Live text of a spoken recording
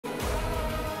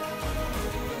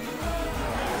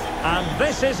And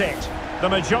this is it. The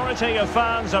majority of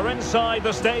fans are inside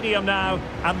the stadium now,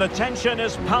 and the tension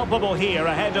is palpable here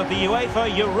ahead of the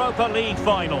UEFA Europa League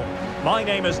final. My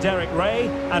name is Derek Ray,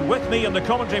 and with me in the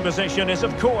commentary position is,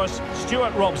 of course,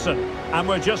 Stuart Robson. And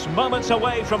we're just moments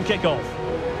away from kickoff.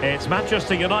 It's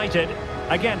Manchester United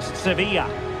against Sevilla.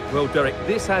 Well, Derek,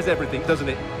 this has everything, doesn't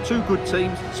it? Two good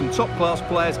teams, some top-class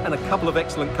players, and a couple of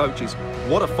excellent coaches.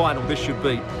 What a final this should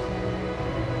be.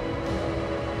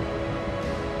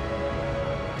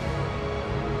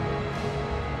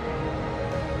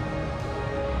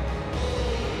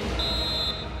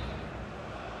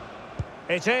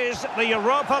 It is the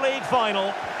Europa League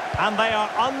final, and they are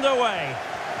underway.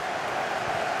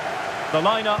 The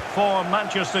lineup for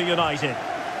Manchester United.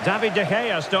 David De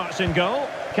Gea starts in goal.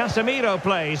 Casemiro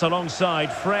plays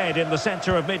alongside Fred in the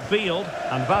centre of midfield,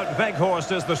 and Wout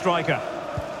Weghorst is the striker.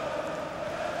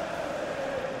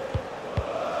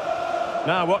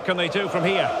 Now, what can they do from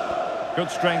here?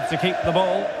 Good strength to keep the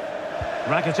ball.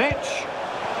 Rakitic.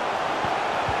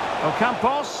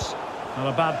 Ocampos.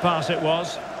 Not a bad pass it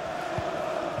was.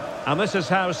 And this is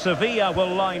how Sevilla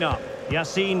will line up.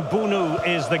 Yassine Bounou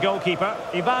is the goalkeeper.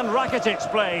 Ivan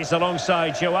Rakitic plays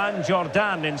alongside Joan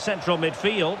Jordan in central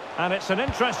midfield. And it's an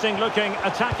interesting-looking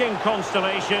attacking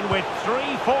constellation with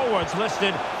three forwards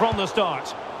listed from the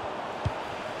start.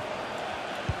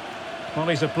 Well,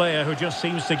 he's a player who just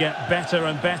seems to get better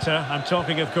and better. I'm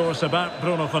talking, of course, about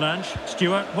Bruno Fernandes.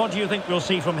 Stuart, what do you think we'll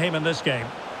see from him in this game?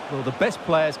 Well, the best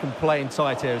players can play in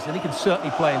tight areas, and he can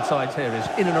certainly play in tight areas,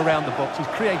 in and around the box. His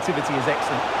creativity is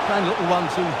excellent. Playing little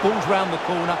one-twos, balls round the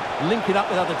corner, linking up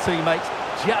with other teammates,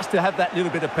 just to have that little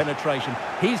bit of penetration.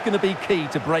 He's going to be key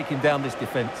to breaking down this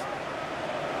defence.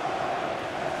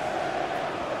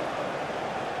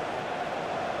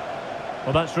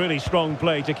 Well, that's really strong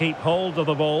play to keep hold of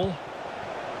the ball.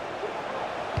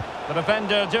 The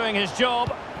defender doing his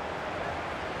job.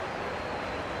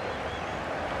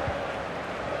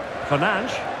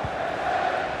 Fernandes.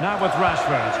 Now with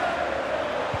Rashford.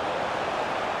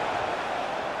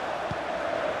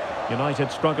 United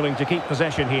struggling to keep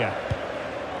possession here.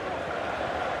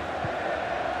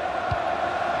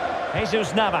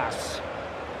 Jesus Navas.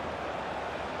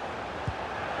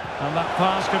 And that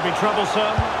pass could be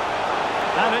troublesome.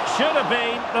 And it should have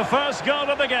been the first goal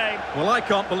of the game. Well, I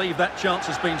can't believe that chance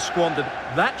has been squandered.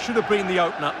 That should have been the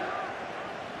opener.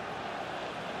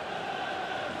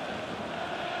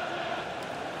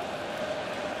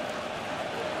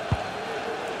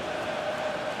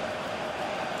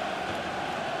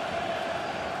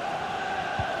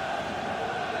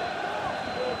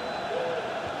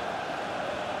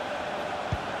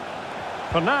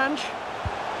 Fernandes.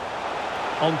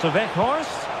 On to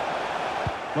Weghorst.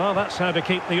 Well, that's how to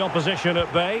keep the opposition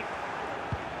at bay.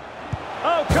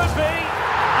 Oh, could be!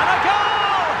 And a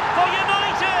goal for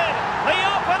United! The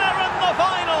opener in the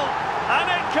final! And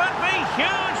it could be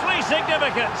hugely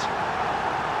significant.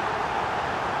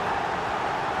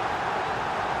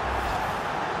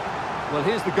 Well,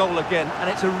 here's the goal again, and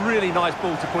it's a really nice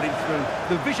ball to put him through.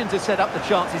 The vision to set up the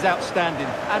chance is outstanding.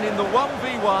 And in the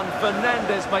 1v1,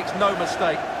 Fernandes makes no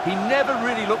mistake. He never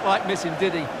really looked like missing,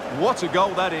 did he? What a goal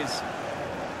that is.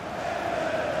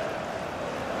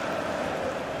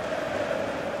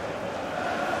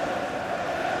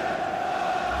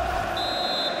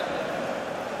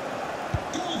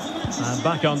 And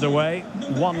back underway,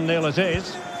 1-0 it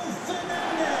is.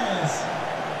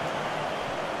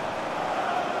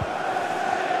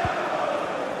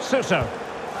 Suso.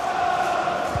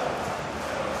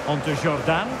 On to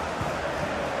Jordan.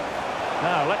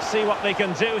 Now, let's see what they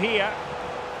can do here.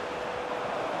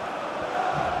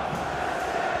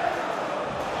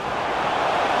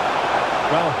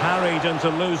 Well, harried into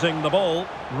losing the ball.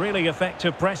 Really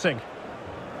effective pressing.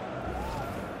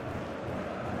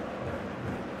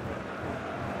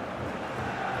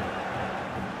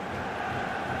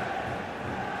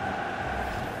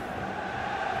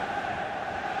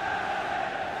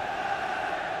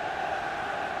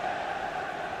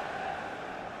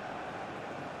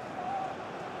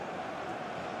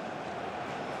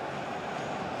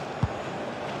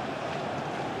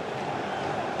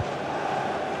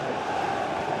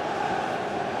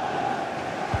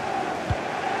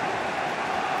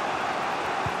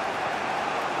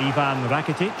 Ivan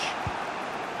Rakitic.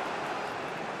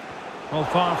 Well,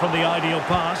 far from the ideal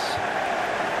pass.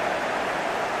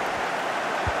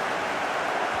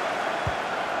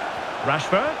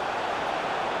 Rashford.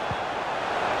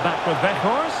 Back with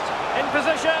Weghorst. In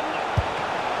position.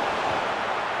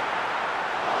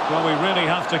 Well, we really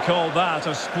have to call that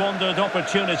a squandered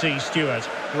opportunity, Stuart.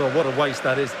 Well, what a waste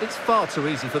that is. It's far too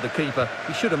easy for the keeper.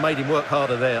 He should have made him work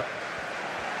harder there.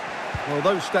 Well,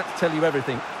 those stats tell you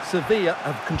everything. Sevilla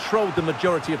have controlled the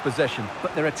majority of possession,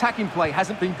 but their attacking play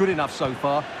hasn't been good enough so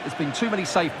far. There's been too many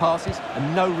safe passes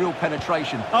and no real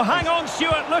penetration. Oh, hang on,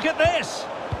 Stuart, look at this!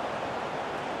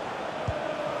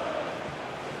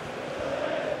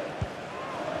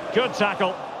 Good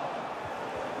tackle.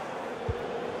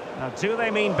 Now, do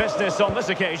they mean business on this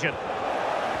occasion?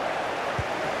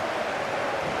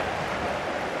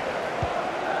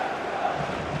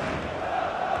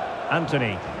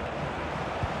 Anthony.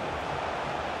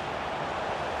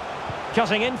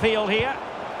 Cutting infield here.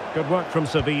 Good work from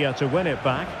Sevilla to win it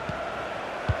back.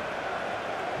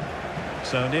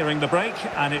 So nearing the break,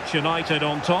 and it's United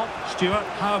on top. Stuart,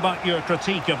 how about your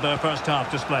critique of their first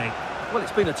half display? Well,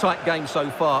 it's been a tight game so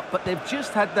far, but they've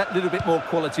just had that little bit more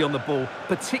quality on the ball,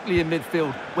 particularly in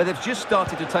midfield, where they've just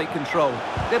started to take control.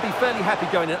 They'll be fairly happy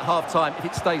going in at half-time if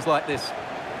it stays like this.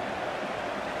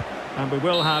 And we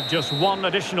will have just one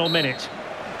additional minute.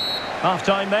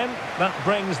 Half-time then. That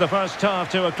brings the first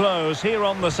half to a close here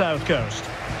on the South Coast.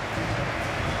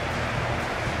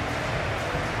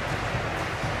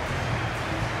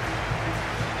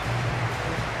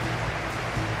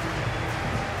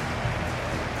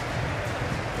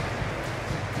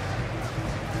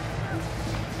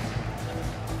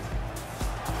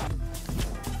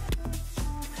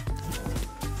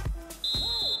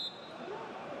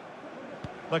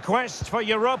 The quest for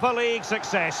Europa League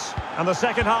success, and the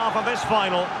second half of this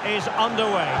final is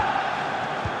underway.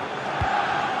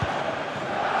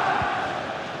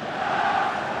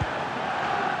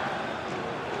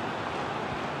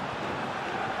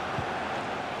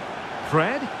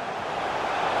 Fred?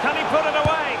 Can he put it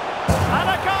away? And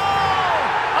a goal!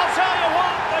 I'll tell you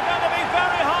what, they're going to be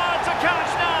very hard to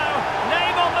catch now.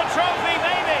 Name on the trophy,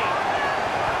 maybe.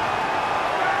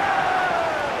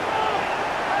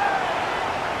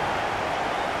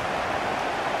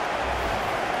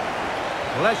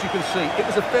 Well, as you can see, it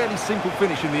was a fairly simple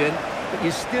finish in the end, but you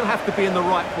still have to be in the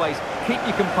right place, keep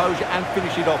your composure and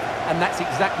finish it off, and that's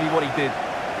exactly what he did.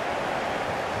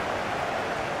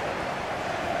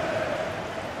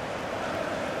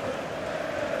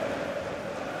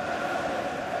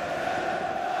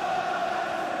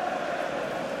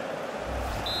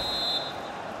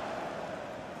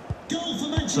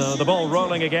 So the ball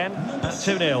rolling again at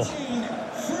 2-0.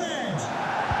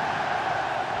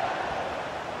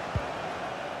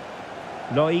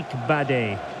 Loic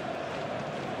Badet.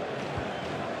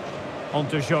 On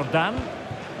to Jordan.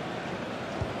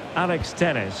 Alex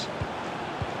Telles.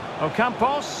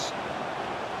 Ocampos.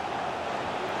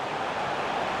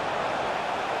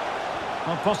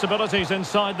 Well, possibilities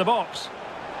inside the box.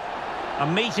 A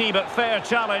meaty but fair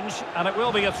challenge, and it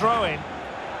will be a throw-in.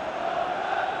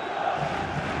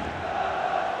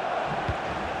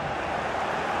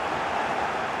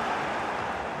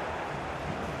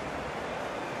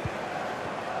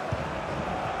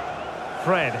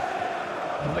 Fred.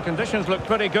 Well, the conditions look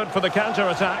pretty good for the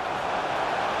counter-attack.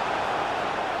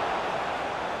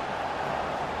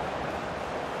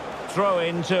 Throw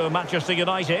in to Manchester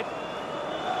United.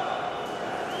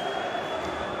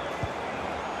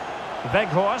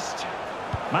 Weghorst.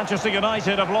 Manchester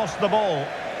United have lost the ball.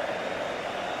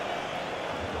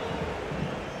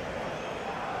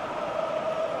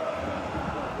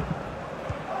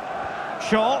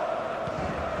 Shaw.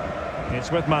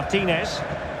 It's with Martinez.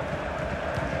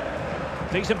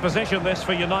 Decent position this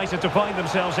for United to find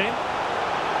themselves in.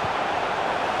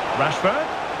 Rashford.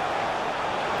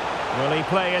 Will he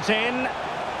play it in?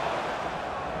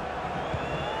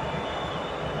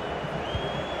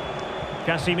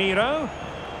 Casemiro.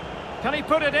 Can he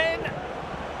put it in?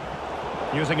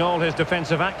 Using all his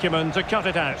defensive acumen to cut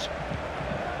it out.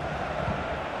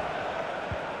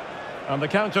 And the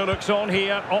counter looks on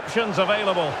here. Options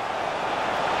available.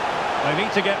 They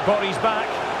need to get bodies back.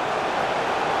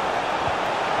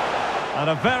 And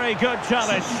a very good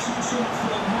challenge.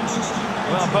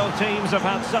 Well, both teams have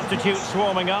had substitutes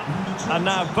swarming up, and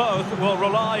now both will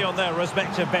rely on their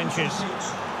respective benches.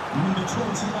 Number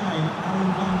 29,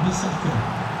 Aaron Wan-Bissaka.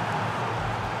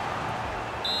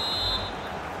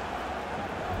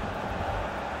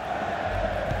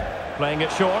 Playing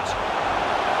it short.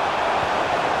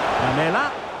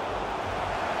 Lamela.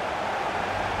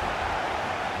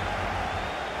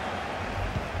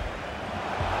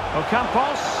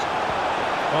 Ocampos.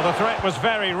 Well, the threat was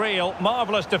very real.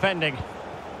 Marvellous defending.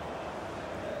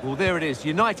 Well, there it is.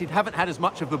 United haven't had as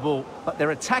much of the ball, but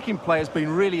their attacking play has been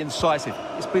really incisive.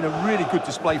 It's been a really good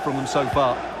display from them so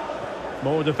far.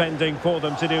 More defending for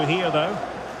them to do here, though.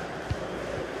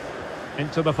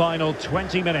 Into the final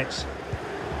 20 minutes.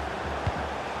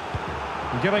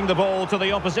 Giving the ball to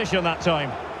the opposition that time.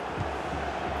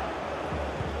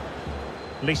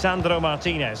 Lisandro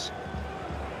Martinez.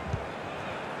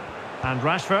 And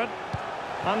Rashford.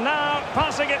 And now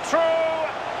passing it through.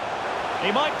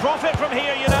 He might profit from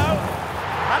here, you know.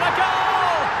 And a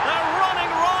goal! They're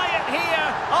running riot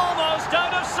here, almost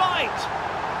out of sight.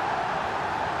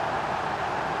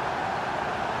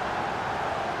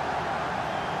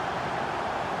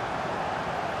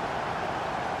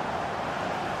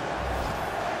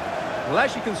 Well,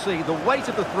 as you can see, the weight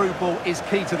of the through ball is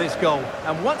key to this goal.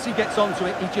 And once he gets onto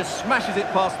it, he just smashes it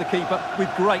past the keeper with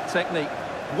great technique.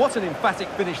 What an emphatic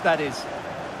finish that is.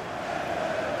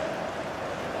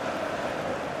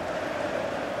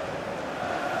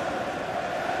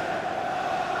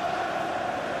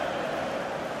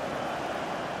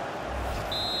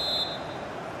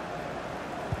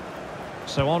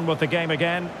 So on with the game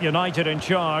again. United in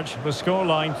charge. The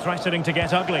scoreline threatening to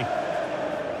get ugly.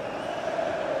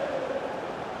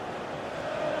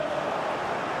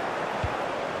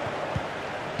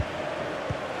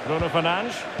 Bruno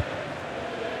Fernandes.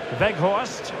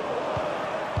 Weghorst.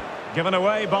 Given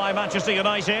away by Manchester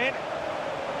United.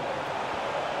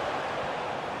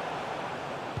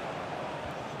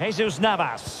 Jesus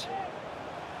Navas.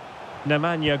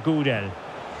 Nemanja Gudel.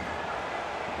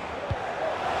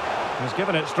 He's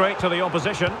given it straight to the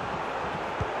opposition.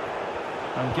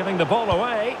 And giving the ball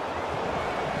away.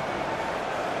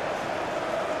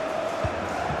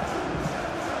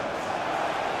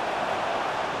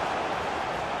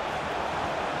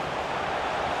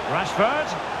 Rashford.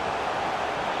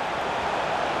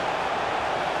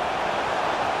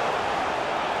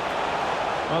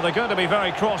 Well, they're going to be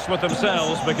very cross with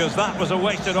themselves because that was a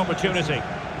wasted opportunity.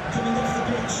 Coming off the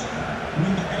pitch,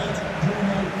 number 8,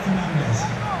 Bruno Fernandes.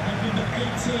 And number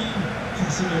 18,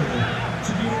 Casemiro.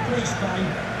 To be replaced by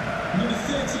number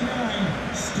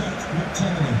 39, Scott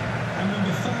McTominay. And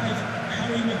number 5,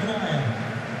 Harry Maguire.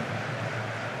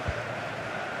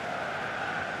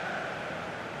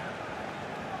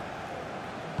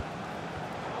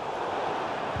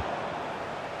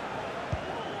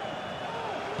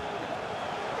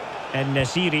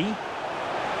 En-Nesyri.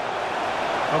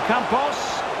 Ocampos.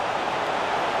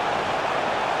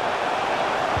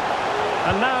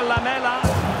 And now Lamela.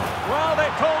 Well, they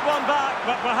pulled one back,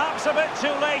 but perhaps a bit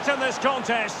too late in this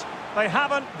contest. They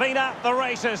haven't been at the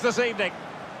races this evening.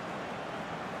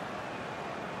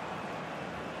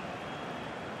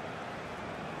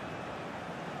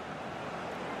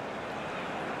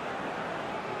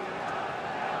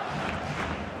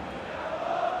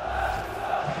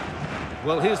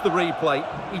 Well, here's the replay.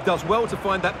 He does well to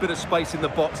find that bit of space in the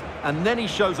box, and then he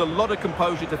shows a lot of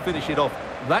composure to finish it off.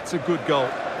 That's a good goal.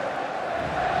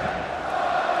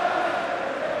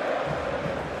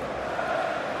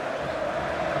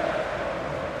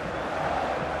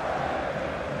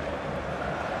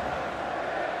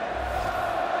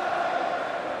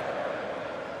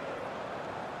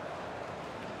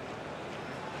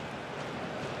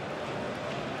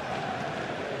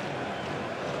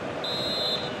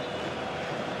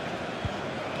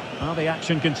 Well, the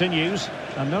action continues,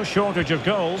 and no shortage of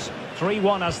goals.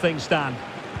 3-1 as things stand.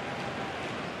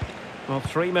 Well,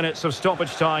 3 minutes of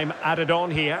stoppage time added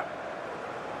on here.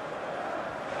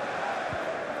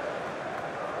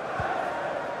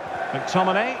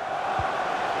 McTominay.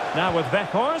 Now with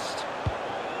Weghorst.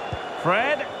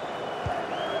 Fred.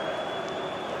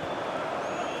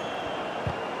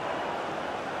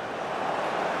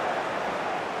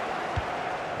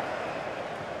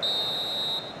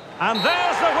 And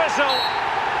there's the whistle.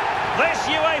 This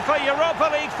UEFA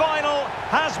Europa League final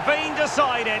has been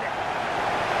decided.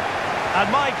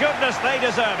 And my goodness, they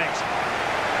deserve it.